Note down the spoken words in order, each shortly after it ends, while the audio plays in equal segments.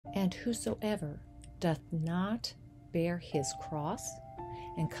And whosoever doth not bear his cross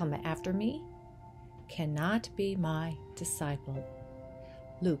and come after me cannot be my disciple.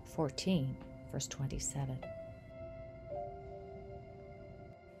 Luke 14, verse 27.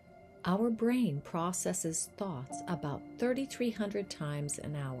 Our brain processes thoughts about 3,300 times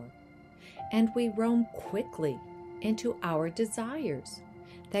an hour, and we roam quickly into our desires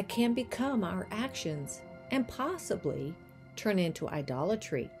that can become our actions and possibly turn into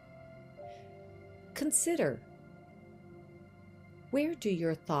idolatry. Consider, where do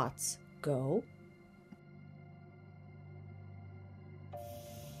your thoughts go?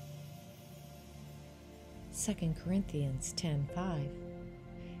 Second Corinthians 10:5.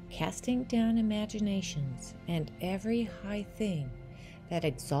 Casting down imaginations and every high thing that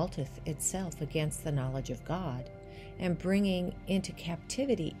exalteth itself against the knowledge of God, and bringing into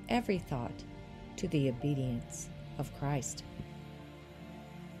captivity every thought to the obedience of Christ.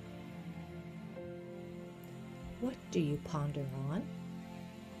 What do you ponder on?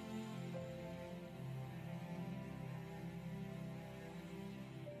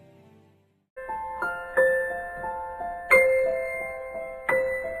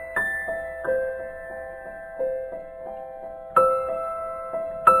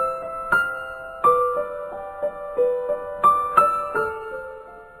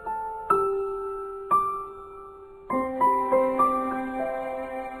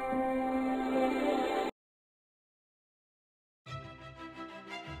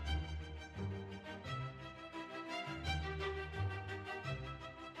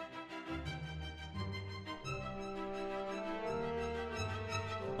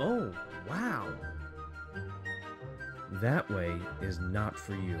 Oh, wow! That way is not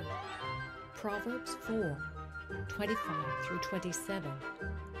for you. Proverbs 4:25 through 27.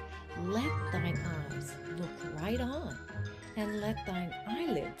 Let thine eyes look right on, and let thine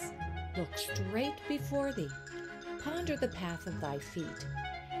eyelids look straight before thee. Ponder the path of thy feet,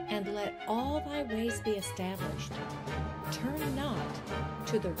 and let all thy ways be established. Turn not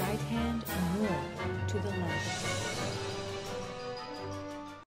to the right hand, nor to the left.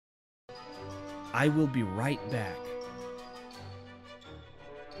 I will be right back.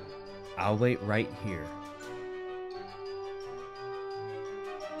 I'll wait right here.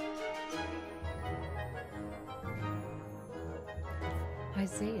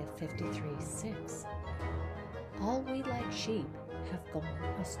 Isaiah 53:6. All we like sheep have gone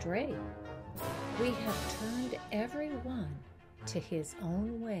astray. We have turned every one to his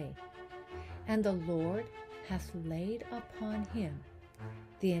own way, and the Lord hath laid upon him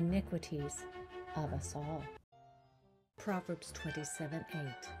the iniquities of us all. Proverbs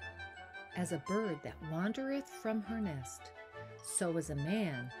 27:8. As a bird that wandereth from her nest, so is a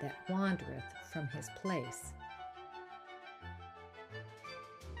man that wandereth from his place.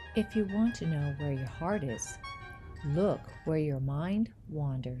 If you want to know where your heart is, look where your mind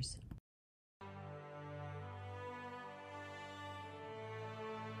wanders.